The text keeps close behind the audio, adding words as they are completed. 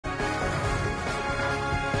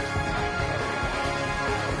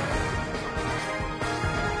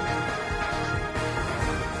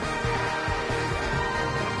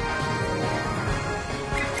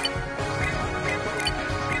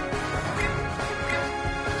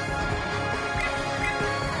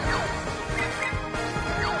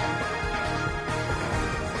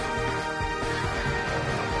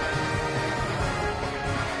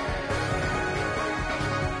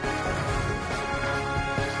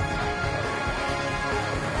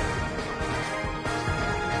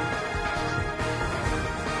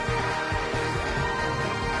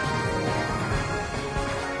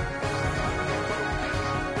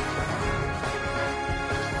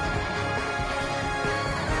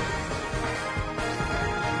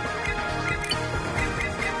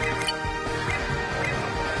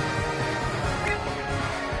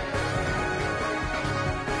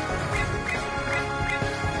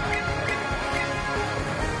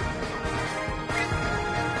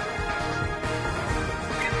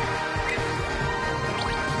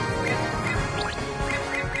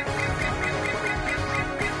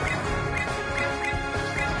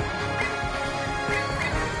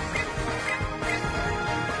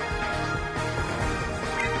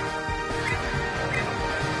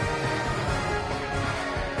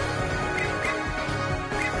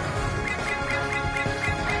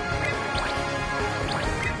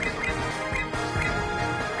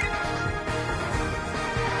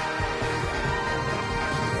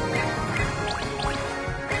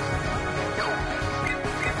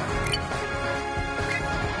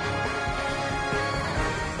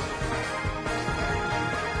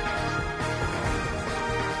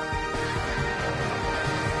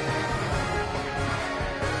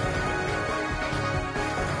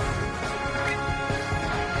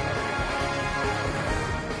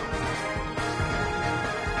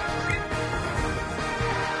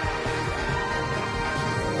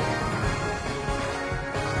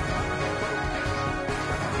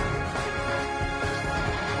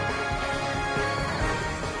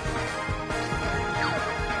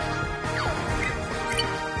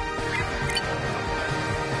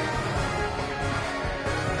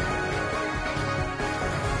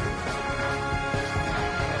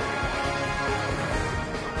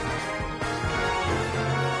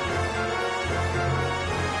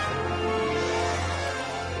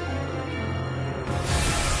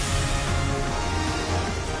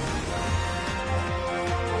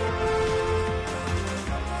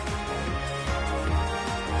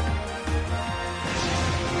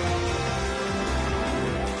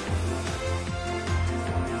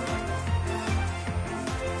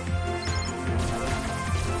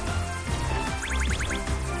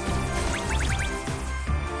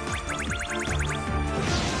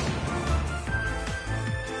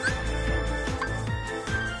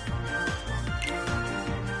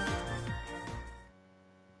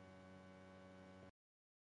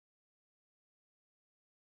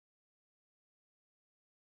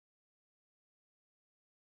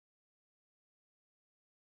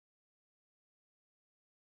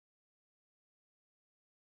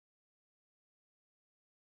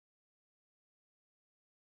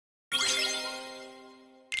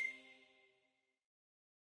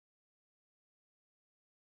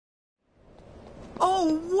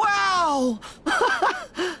Oh, wow!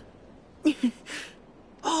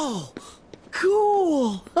 Oh,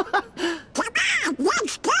 cool! Come on,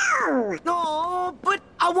 let's go! Oh, but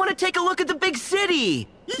I want to take a look at the big city!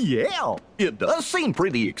 Yeah, it does seem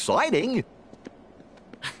pretty exciting.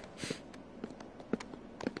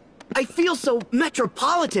 I feel so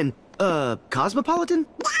metropolitan. Cosmopolitan?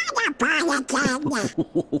 Metropolitan!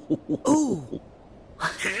 Ooh.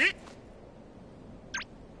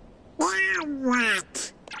 Now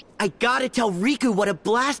what? I gotta tell Riku what a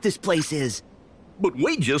blast this place is. But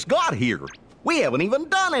we just got here. We haven't even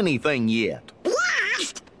done anything yet.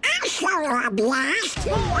 Blast? I'll show you a blast!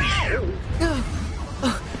 The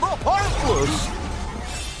Heartless!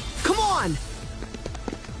 Come on!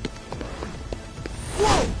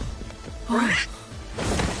 Whoa!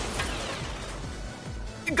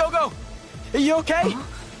 Go! Are you okay?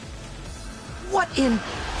 What in...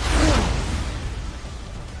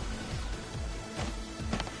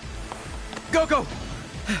 Go!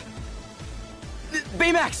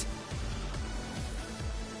 Baymax!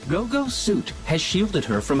 Go-Go's suit has shielded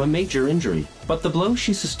her from a major injury, but the blow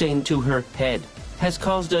she sustained to her head has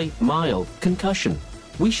caused a mild concussion.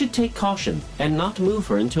 We should take caution and not move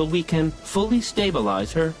her until we can fully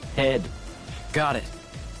stabilize her head. Got it.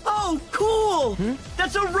 Oh, cool!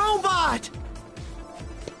 That's a robot!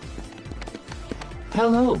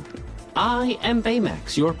 Hello, I am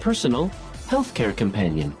Baymax, your personal healthcare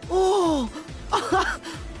companion. Oh!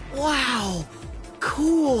 Wow!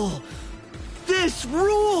 Cool! This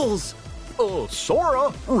rules!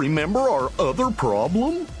 Sora, remember our other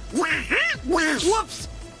problem? Whoops!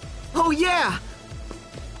 Oh, yeah!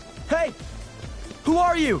 Hey! Who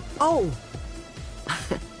are you? Oh!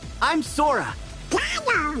 I'm Sora.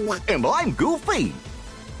 And I'm Goofy.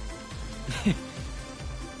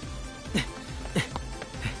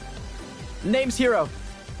 Name's Hero.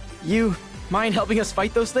 You mind helping us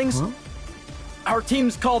fight those things? Huh? Our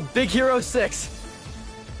team's called Big Hero 6.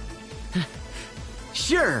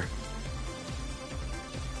 Sure.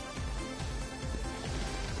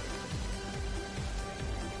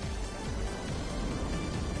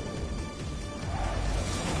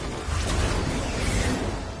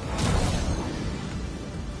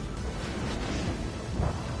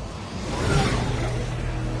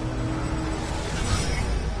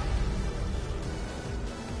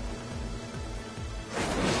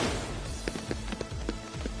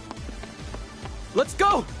 Let's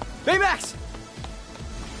go! Baymax!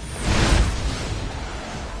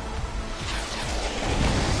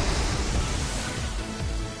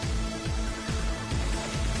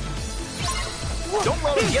 Don't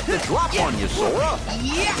let him get the drop on you, Sora.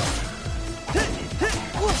 Yeah!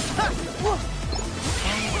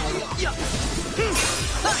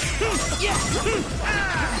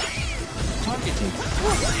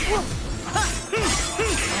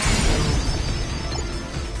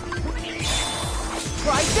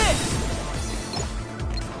 Try this!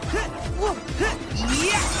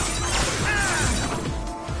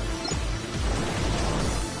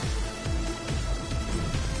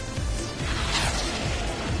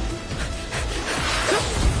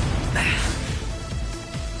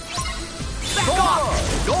 Sora,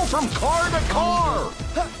 go from car to car.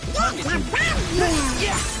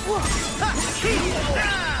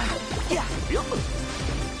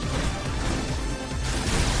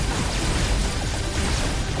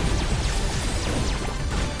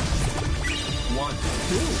 One,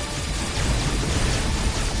 two.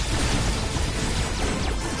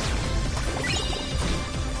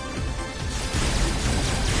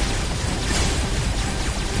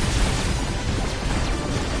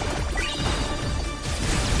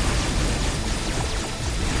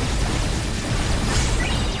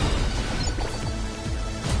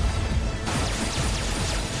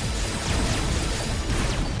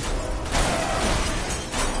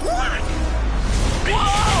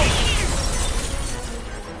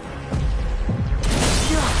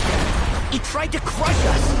 He tried to crush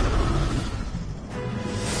us!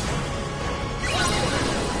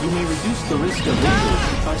 You may reduce the risk of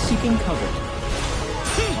injury by seeking cover.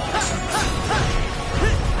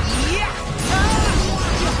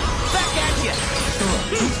 Back at you! Sora,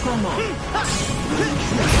 please come on.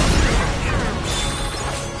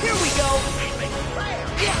 Here we go!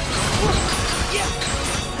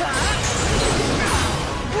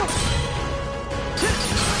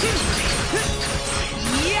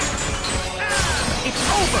 It's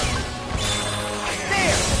over!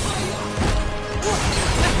 There!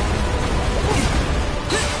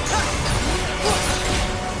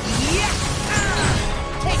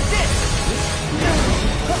 Take this!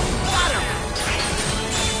 Got him!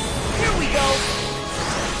 Here we go!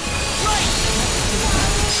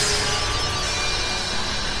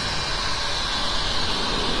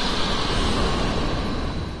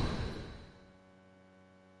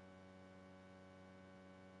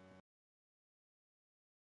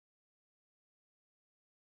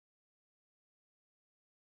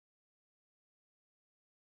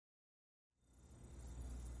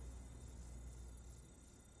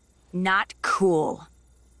 Not cool.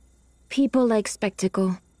 People like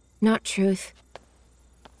spectacle, not truth.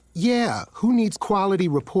 Yeah, who needs quality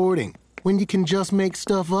reporting when you can just make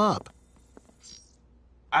stuff up?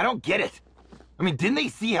 I don't get it. I mean, didn't they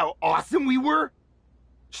see how awesome we were?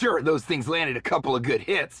 Sure, those things landed a couple of good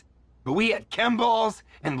hits, but we had chem balls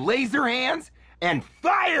and laser hands and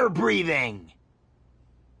fire breathing!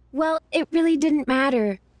 Well, it really didn't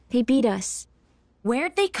matter. They beat us.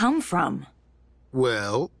 Where'd they come from?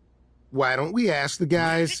 Well, why don't we ask the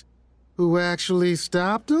guys who actually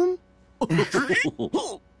stopped them?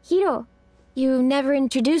 Hiro, you never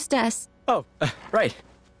introduced us. Oh, right.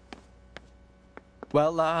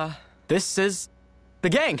 Well, this is the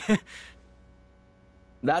gang.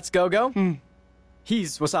 That's Go-Go.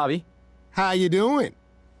 He's Wasabi. How you doing?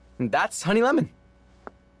 And that's Honey Lemon.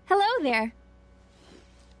 Hello there.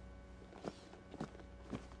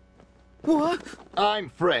 What? I'm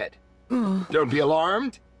Fred. Don't be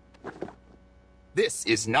alarmed. This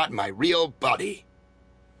is not my real body.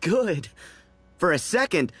 Good. For a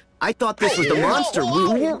second, I thought this was the monster.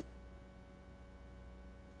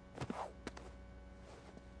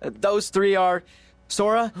 Those three are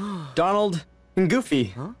Sora, Donald, and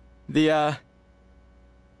Goofy. Huh? The,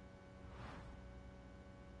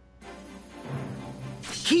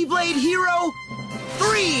 Keyblade Hero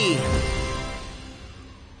 3!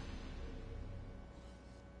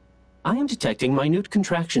 I am detecting minute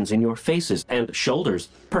contractions in your faces and shoulders,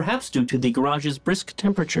 perhaps due to the garage's brisk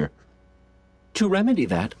temperature. To remedy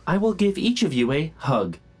that, I will give each of you a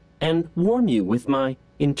hug and warm you with my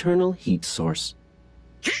internal heat source.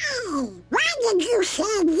 Hey, why did you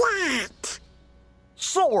say that?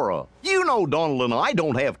 Sora, you know Donald and I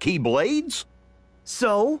don't have Keyblades.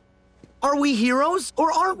 So, are we heroes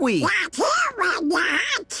or aren't we? Not here, we're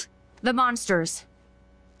not. The monsters.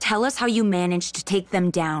 Tell us how you managed to take them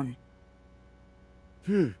down.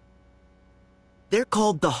 They're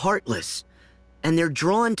called the Heartless, and they're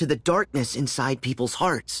drawn to the darkness inside people's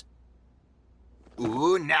hearts.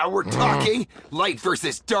 Ooh, now we're talking. Light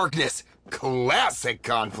versus darkness. Classic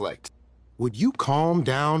conflict. Would you calm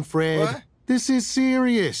down, Fred? What? This is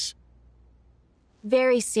serious.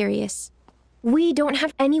 Very serious. We don't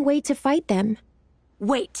have any way to fight them.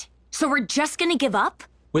 Wait, so we're just gonna give up?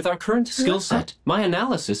 With our current skill set, my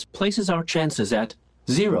analysis places our chances at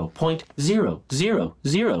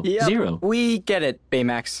 0.00000. we get it,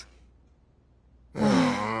 Baymax.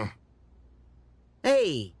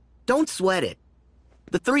 Hey, don't sweat it.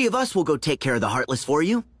 The three of us will go take care of the Heartless for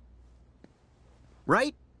you.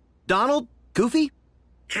 Right? Donald? Goofy?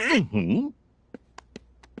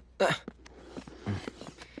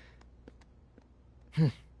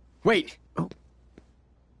 Wait.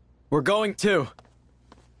 We're going too.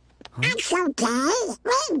 It's okay.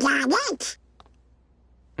 We got it.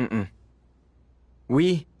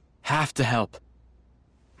 We have to help.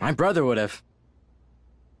 My brother would have.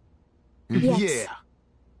 Yes.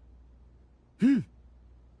 Yeah.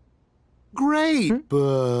 Great,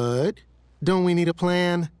 but don't we need a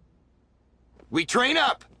plan? We train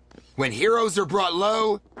up. When heroes are brought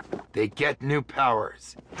low, they get new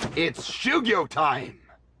powers. It's Shugyo time.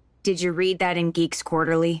 Did you read that in Geeks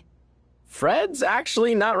Quarterly? Fred's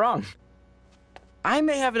actually not wrong. I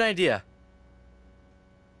may have an idea.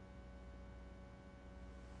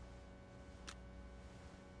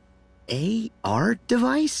 AR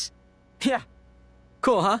device? Yeah.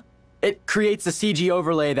 Cool, huh? It creates a CG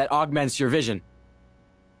overlay that augments your vision.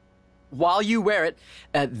 While you wear it,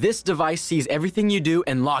 this device sees everything you do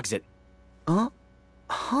and logs it.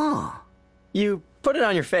 Huh. You put it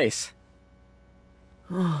on your face.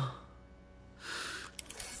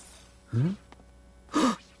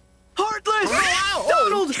 Heartless!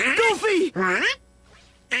 Donald! Goofy! What?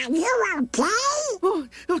 Are you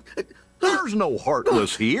okay? There's no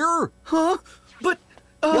Heartless here. Huh? But,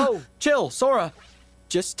 Whoa, chill, Sora.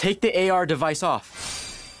 Just take the AR device off.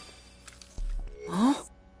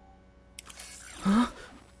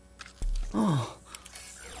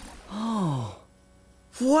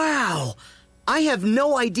 wow. I have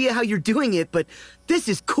no idea how you're doing it, but this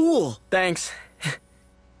is cool. Thanks.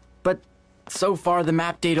 But so far the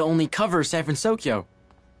map data only covers San Francisco.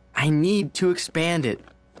 I need to expand it.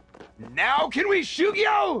 Now can we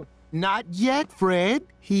Shugyo? Not yet, Fred.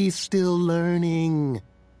 He's still learning.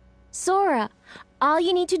 Sora, all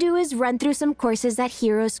you need to do is run through some courses that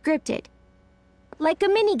Hiro scripted. Like a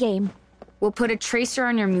minigame. We'll put a tracer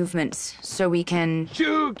on your movements so we can...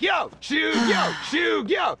 Shugyo! Shugyo!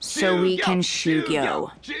 Shugyo! So we can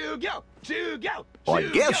Shugyo. Shugyo! Shugyo! I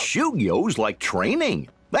guess Shugyo's like training.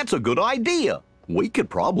 That's a good idea. We could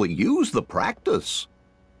probably use the practice.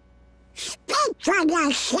 Speak for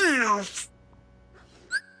yourself.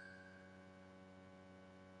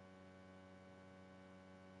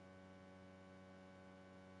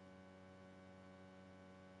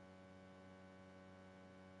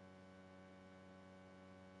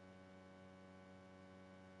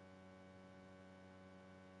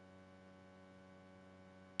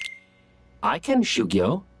 I can,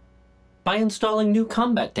 Shugyo. By installing new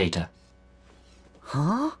combat data.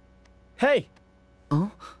 Huh? Hey,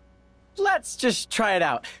 Oh? let's just try it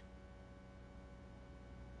out.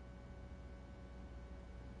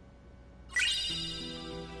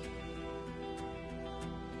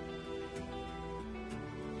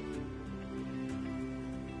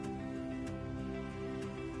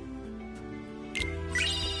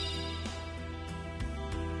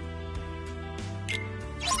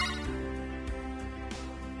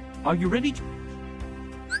 Are you ready?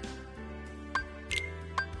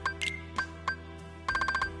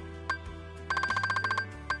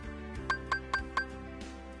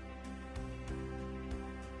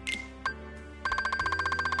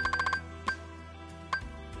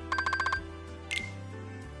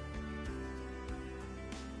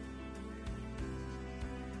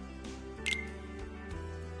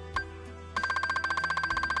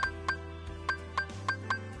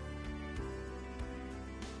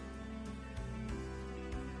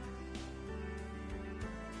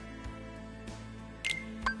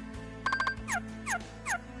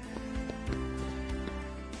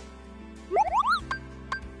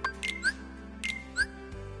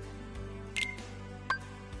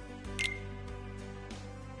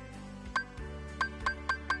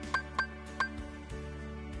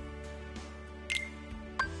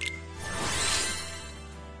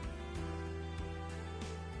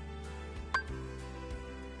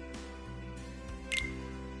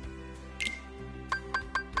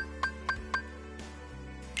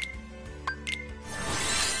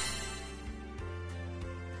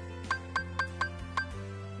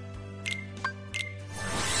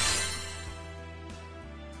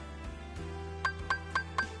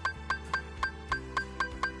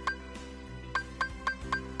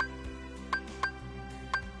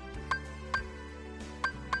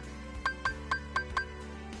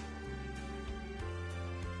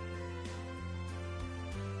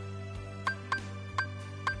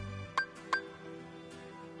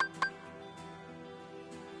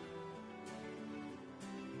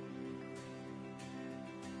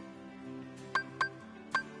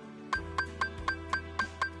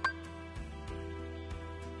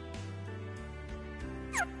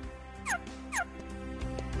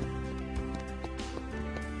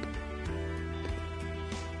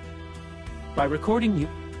 By recording you...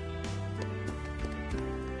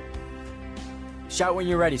 Shout when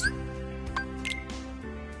you're ready.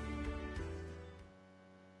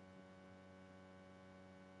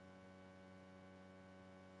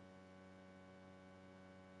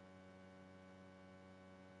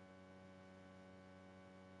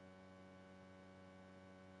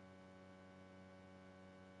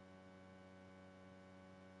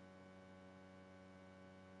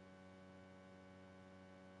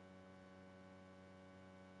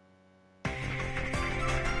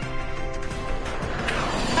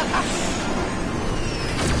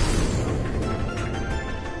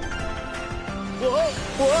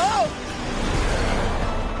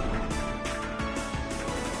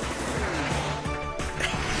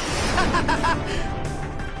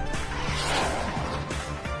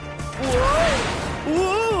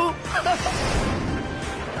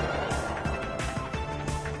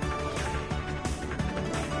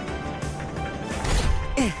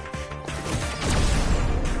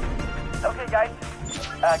 Okay, guys.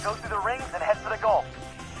 Go through the rings and head for the goal.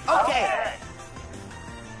 Okay.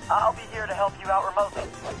 I'll be here to help you out remotely.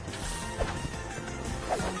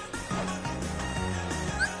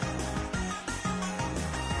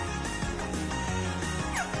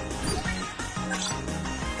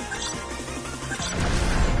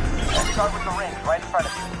 Let's start with the rings right in front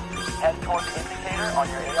of you. Head toward the indicator on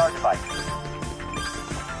your AR device.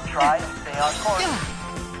 Try and stay on course.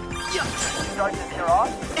 If you start to veer off,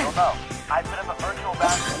 you'll know. I put up a virtual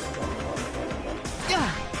boundary.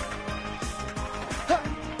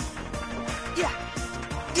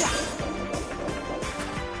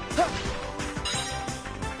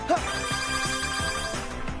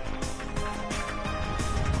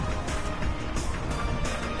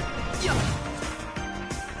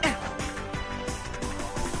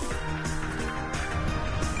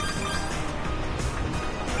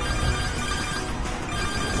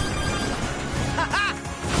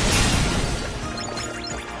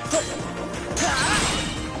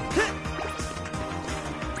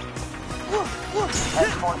 Head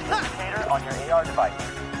toward the indicator on your AR device.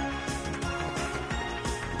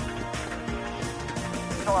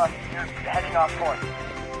 Sora, you're heading off course.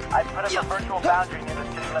 I put up a virtual boundary near the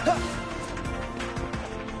city limits.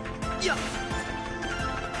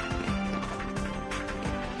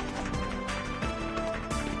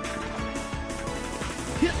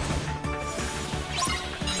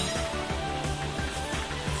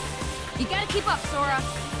 You gotta keep up, Sora.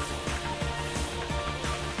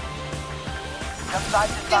 Jump side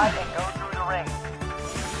to side and go through the ring.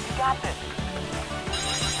 You got this.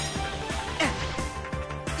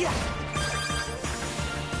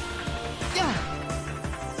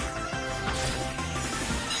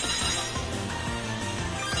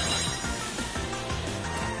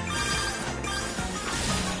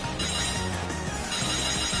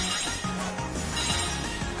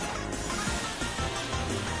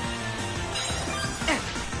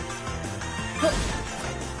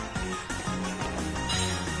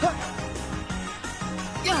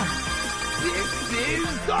 This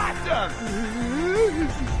is awesome!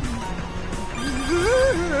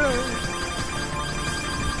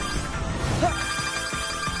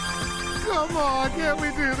 Come on, can't we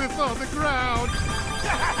do this on the ground?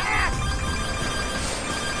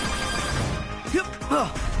 Whoa!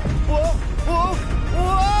 Whoa!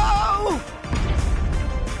 Whoa!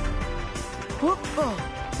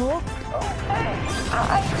 Whoa! Okay,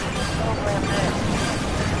 I see this program in.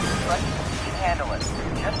 But you can handle it.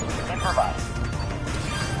 Just improvise.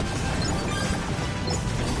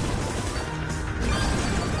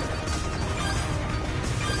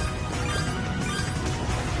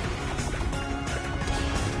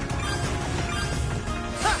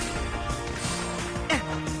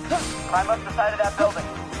 Climb up the side of that building.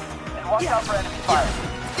 And watch out for enemy fire.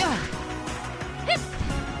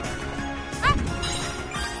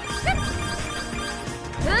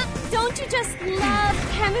 Don't you just love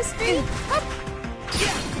chemistry?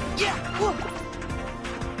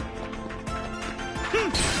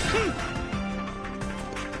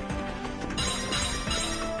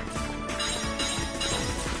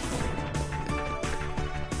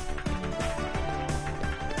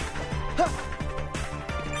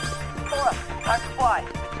 Sora, time to fly.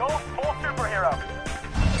 Go full superhero.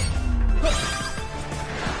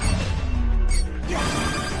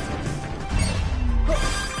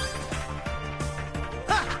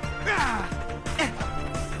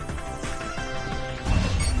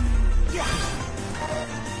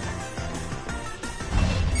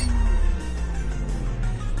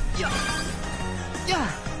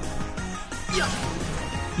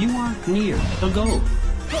 You are near the goal.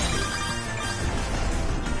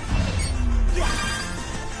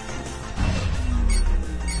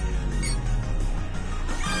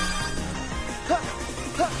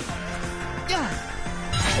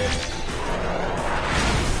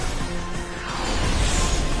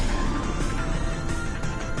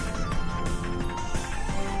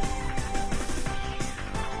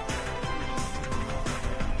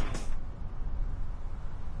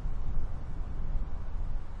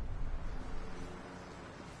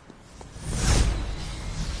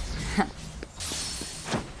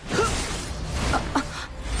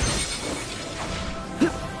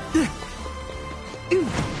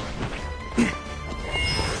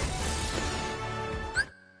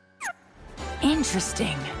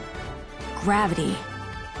 Interesting. Gravity.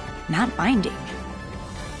 Not binding.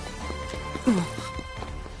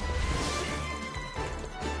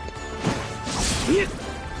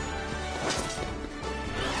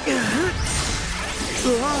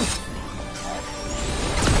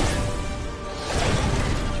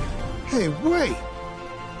 Hey, wait!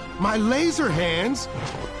 My laser hands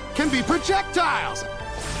can be projectiles!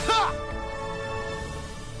 Ha!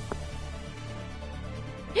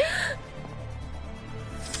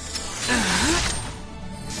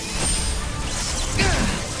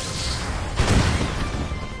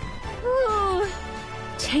 Ooh.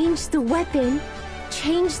 Change the weapon,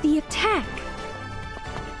 change the attack.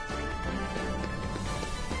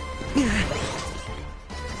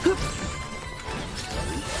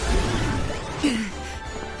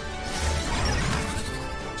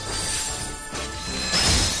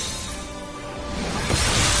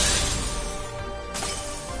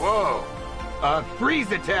 Whoa! A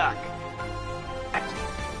freeze attack!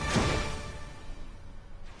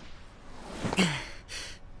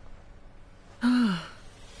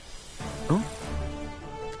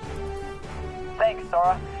 Thanks,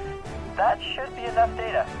 Sora. That should be enough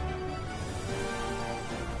data.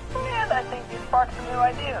 And I think you sparked some new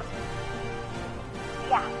ideas.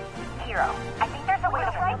 Yeah, Hero. I think there's a way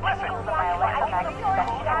to play different the electromagnetic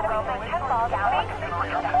spectrum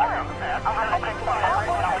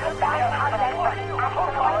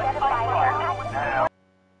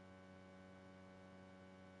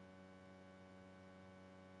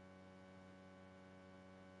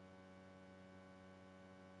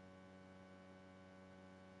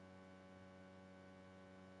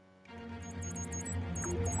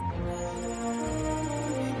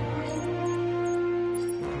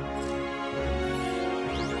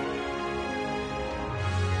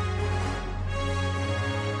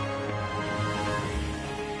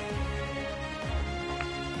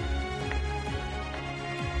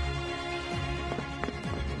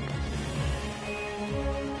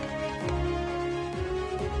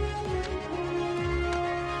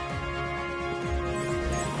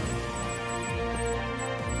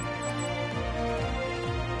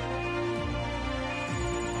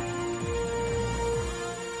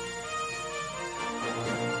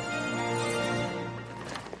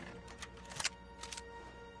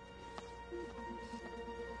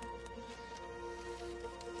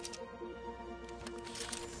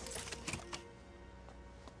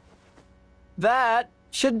That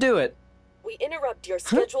should do it. We interrupt your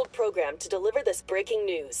scheduled program to deliver this breaking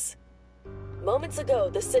news. Moments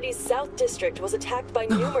ago, the city's South District was attacked by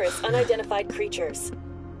numerous unidentified creatures.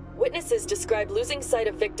 Witnesses described losing sight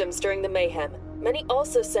of victims during the mayhem. Many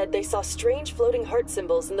also said they saw strange floating heart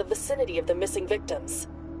symbols in the vicinity of the missing victims.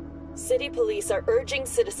 City police are urging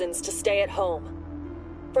citizens to stay at home.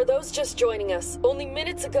 For those just joining us, only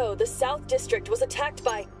minutes ago, the South District was attacked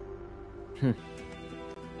by...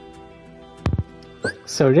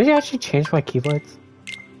 So did you actually change my keyboards?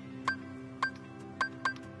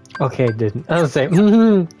 Okay, it didn't. I was like,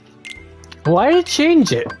 why did it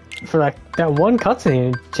change it? For like that one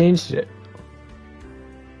cutscene, it changed it.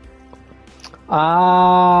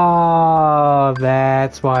 Ah,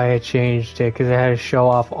 that's why I changed it, because it had to show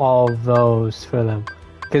off all of those for them.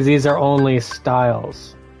 Because these are only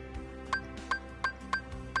styles.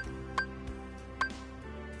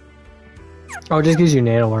 Oh, it just gives you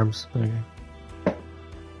nano worms. Okay.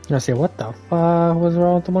 I say, what the fuck was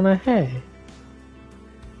wrong with the one I had?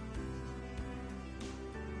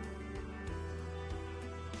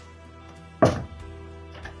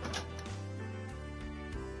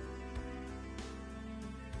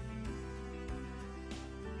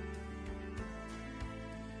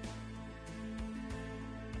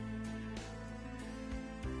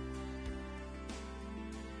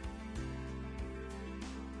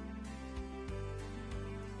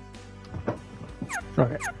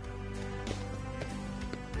 Okay.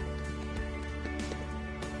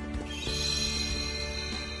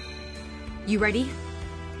 You ready?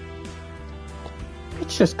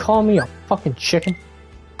 Bitch, just call me a fucking chicken.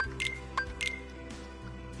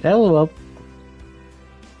 Hello.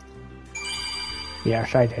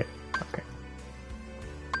 Yes, I did. Okay.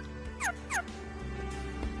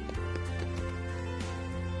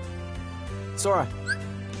 Sora.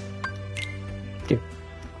 Dude.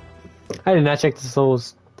 I did not check the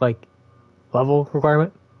soul's, like, level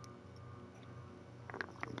requirement.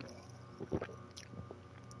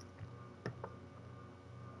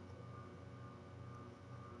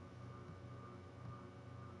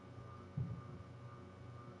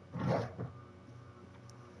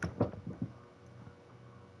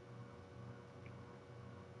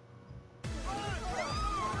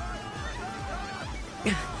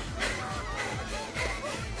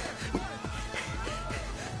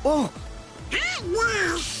 Oh!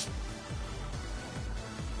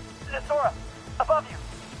 Sora, above you.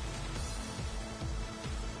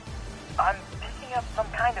 I'm picking up some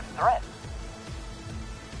kind of threat.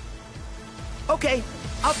 Okay,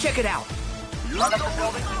 I'll check it out. Run up the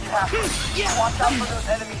building if you have to. Watch out for those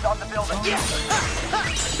enemies on the building.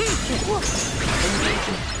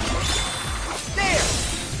 There!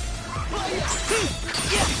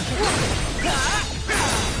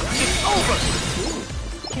 It's over!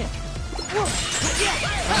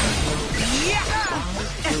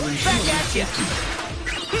 Back at you!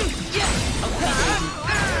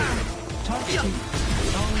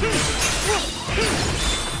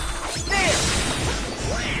 There!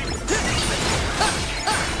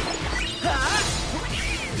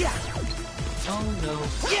 Oh no.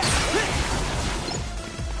 Yeah!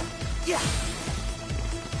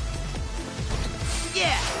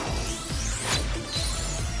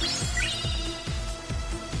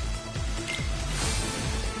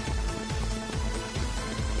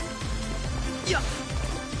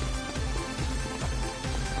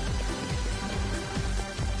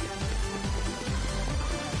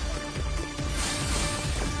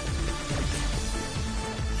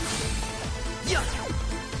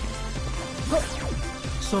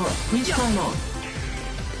 Sora, please turn on.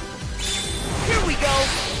 Here we go!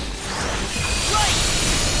 Right!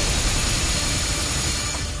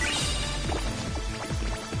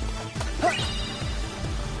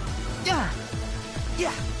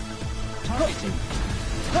 Yeah! Targeting.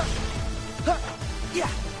 Yeah!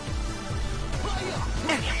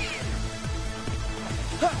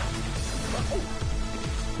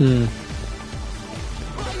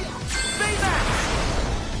 Bayback!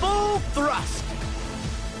 Full thrust!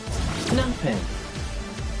 Numpin.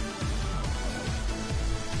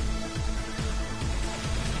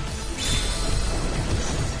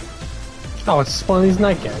 Oh, it's one of these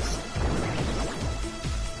night guys.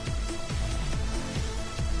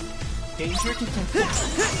 Danger detected.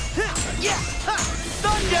 Yeah!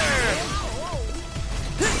 Thunder!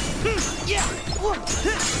 Yeah!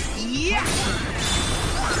 Yeah!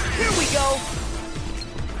 Here we go!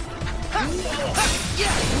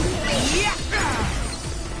 Yeah! Yeah!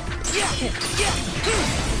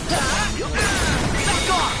 Back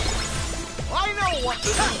off! I know what to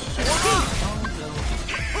do!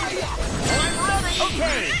 I'm ready!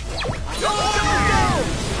 Okay. Go!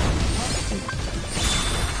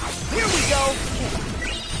 Here we go.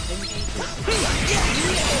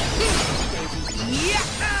 Yeah.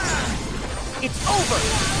 It's over.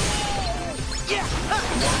 Yeah.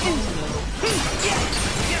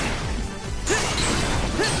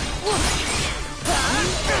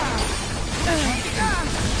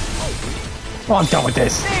 Oh, I'm done with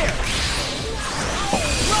this.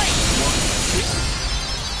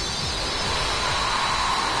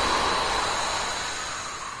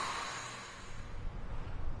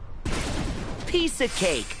 Piece of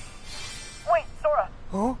cake. Wait, Sora.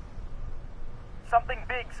 Huh? Something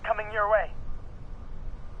big's coming your way.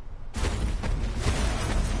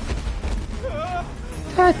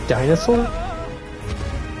 That dinosaur?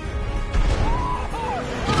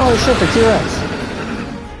 Oh shit, the T-Rex.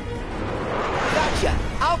 Gotcha.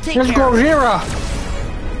 I'll take Let's care go, of it. Zira!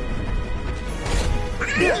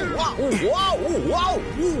 Whoa.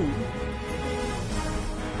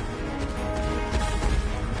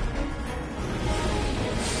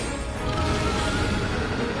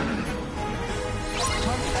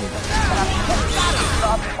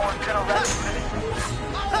 Stop before it's gonna wreck the city.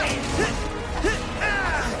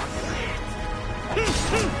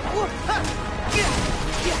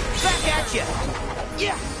 Back at you.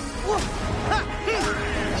 Yeah.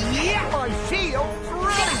 My shield's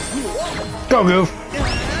ready. Go, Goof!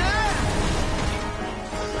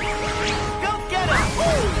 Go get him.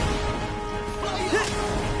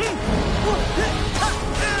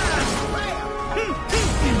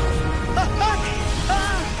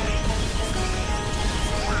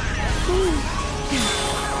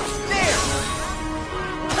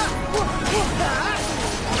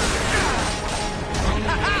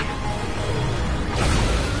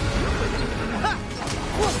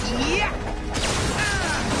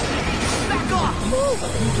 Back off!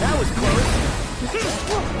 That was close.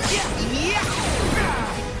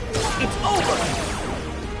 It's over.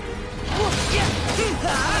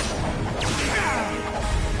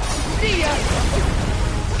 See ya.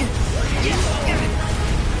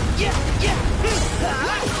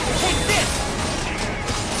 Take this.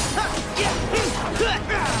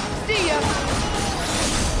 See ya.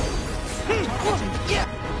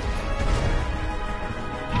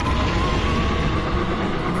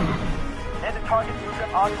 And the target's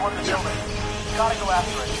moving onto one of the buildings. Gotta go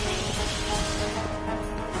after it.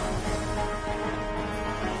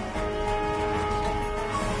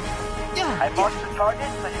 I marked the target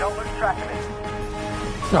so you don't lose track of it.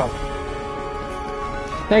 Oh.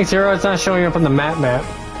 Thanks, Hero. It's not showing up on the map.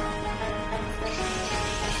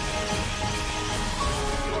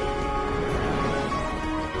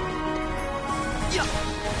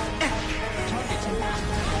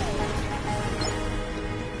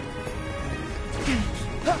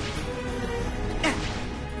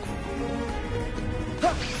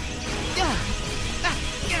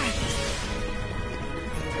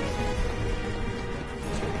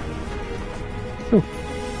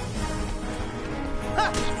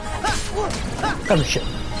 Oh shit.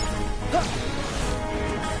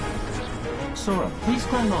 Sora, please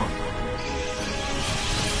climb on.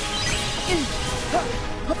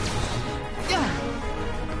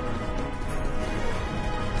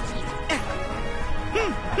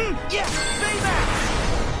 Stay back!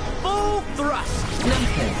 Full thrust!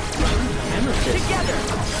 Numpad, hammer fist. Together!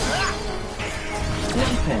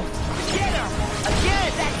 Numpad, Get him!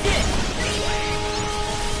 Again! That's it!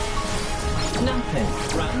 numpad,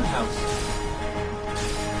 roundhouse.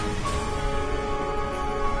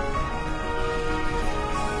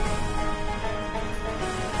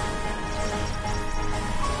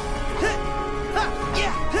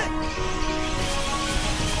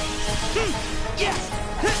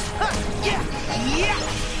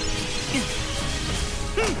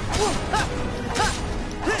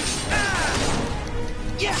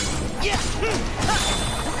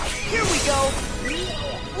 Here we go!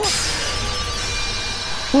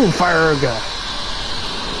 Ooh, fire Uga.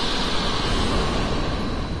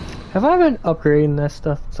 Have I been upgrading that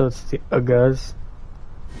stuff so it's the Ugas?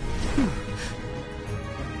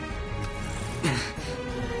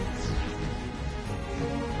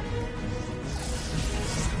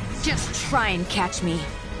 Just try and catch me.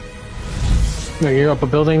 No, you're up a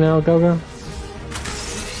building now, Gogo?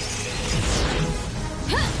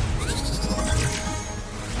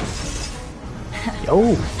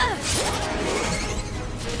 Yo!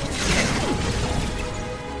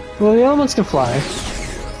 Well, the elements can fly.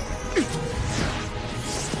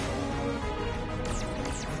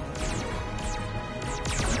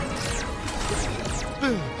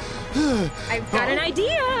 I've got an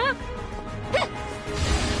idea!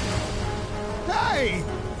 Hey! Hey!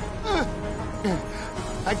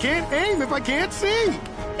 I can't aim if I can't see!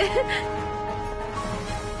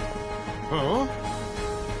 Huh?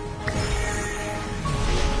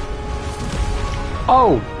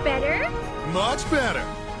 Oh! Better? Much better.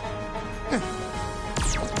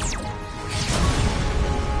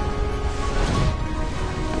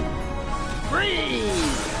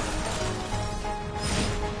 Freeze!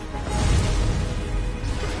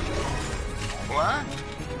 What?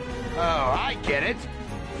 Oh, I get it.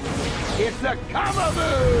 It's a combo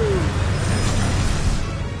move!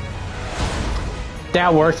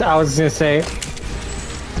 That works. I was gonna say.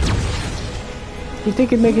 You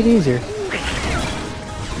think it'd make it easier?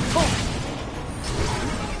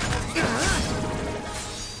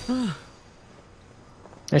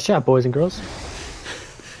 Nice shot, boys and girls.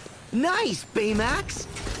 Nice, Baymax!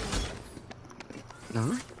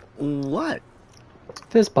 Huh? What?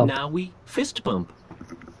 Fist bump. Now we fist bump.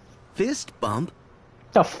 Fist bump?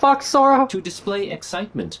 The fuck, Sora? To display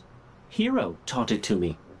excitement. Hero taught it to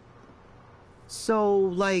me. So,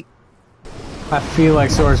 like... I feel like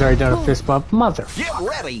Sora's already done a fist bump. Mother. Get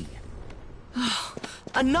ready!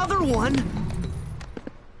 Another one?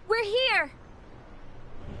 We're here!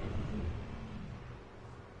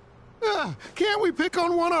 Can't we pick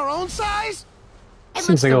on one our own size? It Seems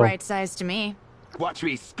looks like the a- right size to me. Watch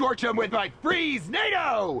me scorch them with my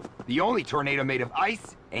freeze-nado! The only tornado made of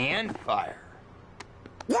ice and fire.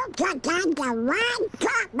 You took on the wrong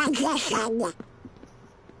competition.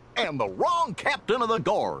 And the wrong captain of the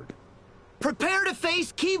guard. Prepare to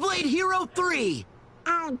face Keyblade Hero 3!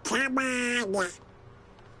 Oh, come on.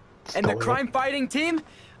 And the crime-fighting team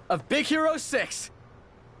of Big Hero 6.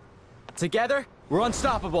 Together, we're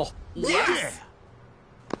unstoppable. Yes!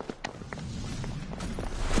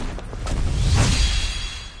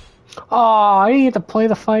 Oh, I didn't get to play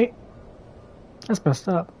the fight. That's messed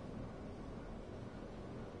up.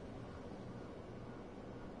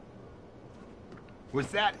 Was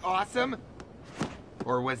that awesome?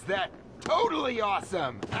 Or was that totally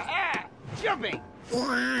awesome? Aha! Jumping!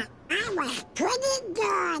 Yeah, I was pretty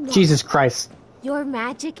good. Jesus Christ. Your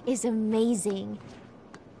magic is amazing.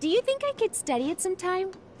 Do you think I could study it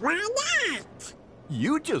sometime? Why not?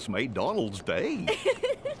 You just made Donald's day.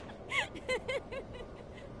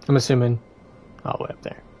 I'm assuming all the way up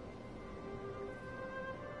there.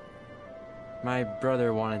 My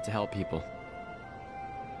brother wanted to help people.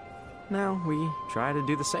 Now we try to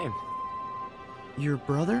do the same. Your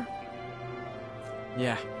brother?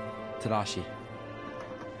 Yeah, Tadashi.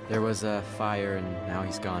 There was a fire and now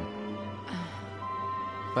he's gone.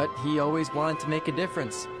 But he always wanted to make a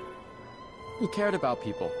difference. He cared about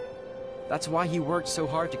people. That's why he worked so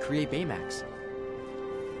hard to create Baymax.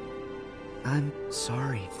 I'm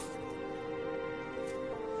sorry.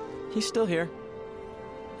 He's still here.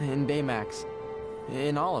 In Baymax.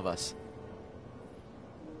 In all of us.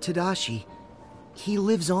 Tadashi, he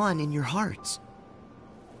lives on in your hearts.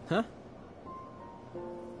 Huh?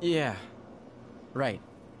 Yeah. Right.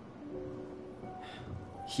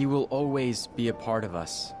 He will always be a part of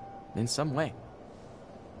us. In some way.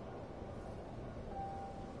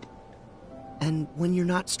 And when you're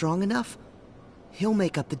not strong enough, he'll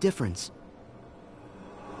make up the difference.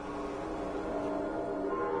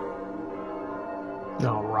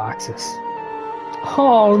 No, Roxas.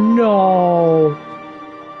 Oh no!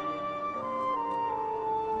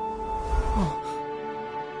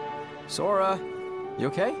 Sora, you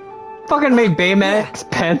okay? Fucking made Baymax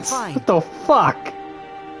pence. fine. What the fuck?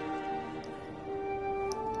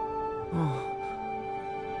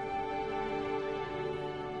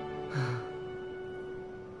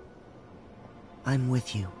 I'm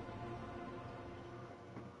with you.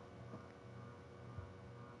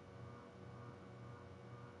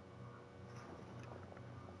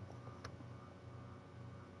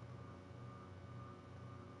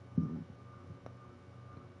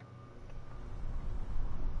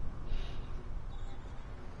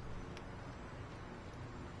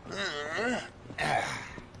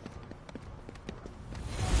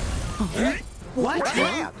 What?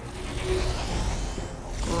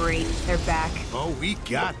 Great, they're back. Oh, we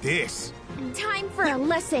got this. Time for a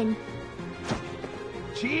lesson.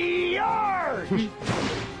 Charge!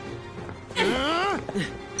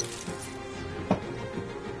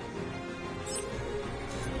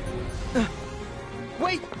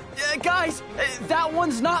 Wait! Guys! That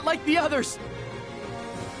one's not like the others!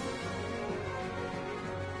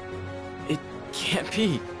 It can't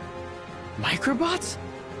be. Microbots?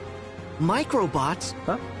 Microbots?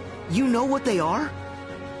 Huh? You know what they are?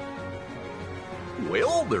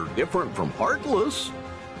 Well, they're different from Heartless.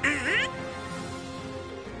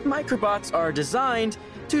 Microbots are designed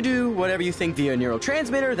to do whatever you think via a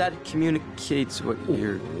neurotransmitter that communicates what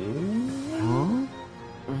you're... Huh?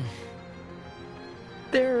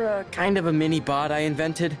 They're kind of a mini bot I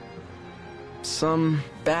invented. Some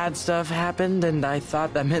bad stuff happened, and I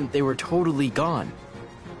thought that meant they were totally gone.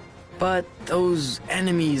 But those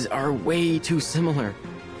enemies are way too similar.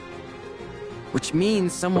 Which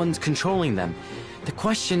means someone's controlling them. The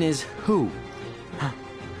question is, who? Huh.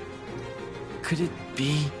 Could it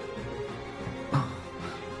be...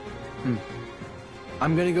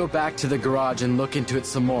 I'm gonna go back to the garage and look into it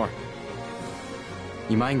some more.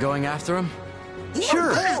 You mind going after him?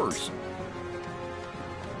 Sure. Of course.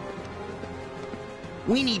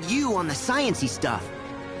 We need you on the sciencey stuff.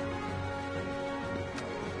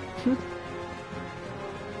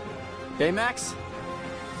 Baymax?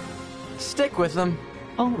 Stick with them.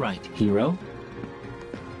 All right, Hero.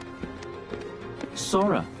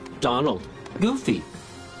 Sora, Donald, Goofy.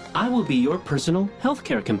 I will be your personal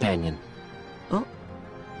healthcare companion. Oh?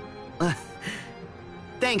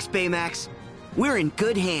 Thanks, Baymax. We're in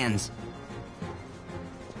good hands.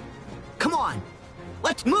 Come on,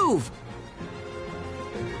 let's move!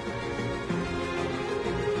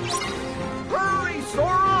 Hurry,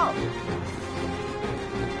 Sora!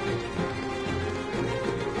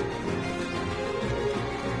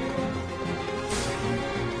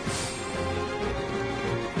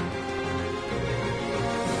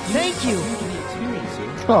 Thank you!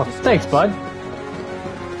 Oh, thanks, bud.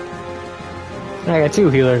 I got 2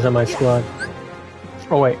 healers on my squad.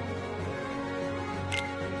 Oh, wait.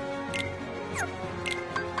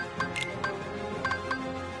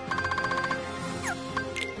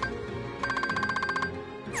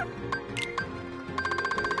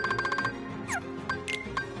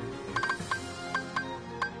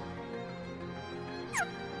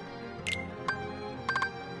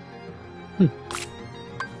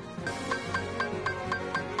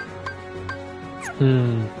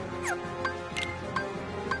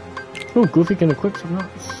 Oh, Goofy can equip some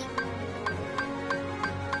else.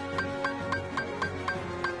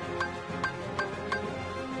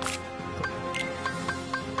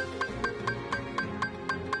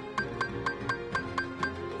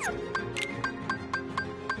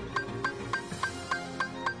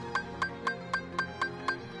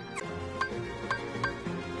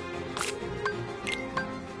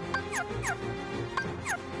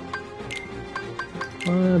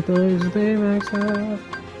 What abilities does Baymax have?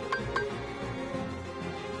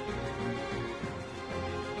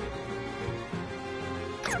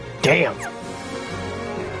 Damn!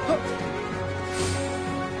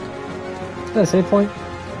 Is that a save point?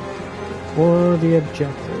 Or the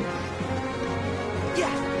objective?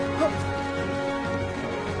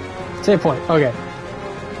 Save point, okay.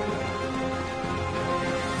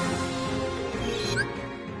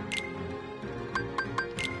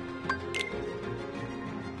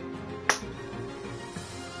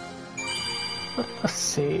 A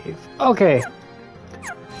save. Okay.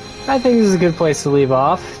 I think this is a good place to leave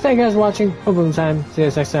off. Thank you guys for watching. Hope you have a good time. See you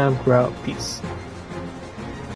guys next time. We're out. Peace.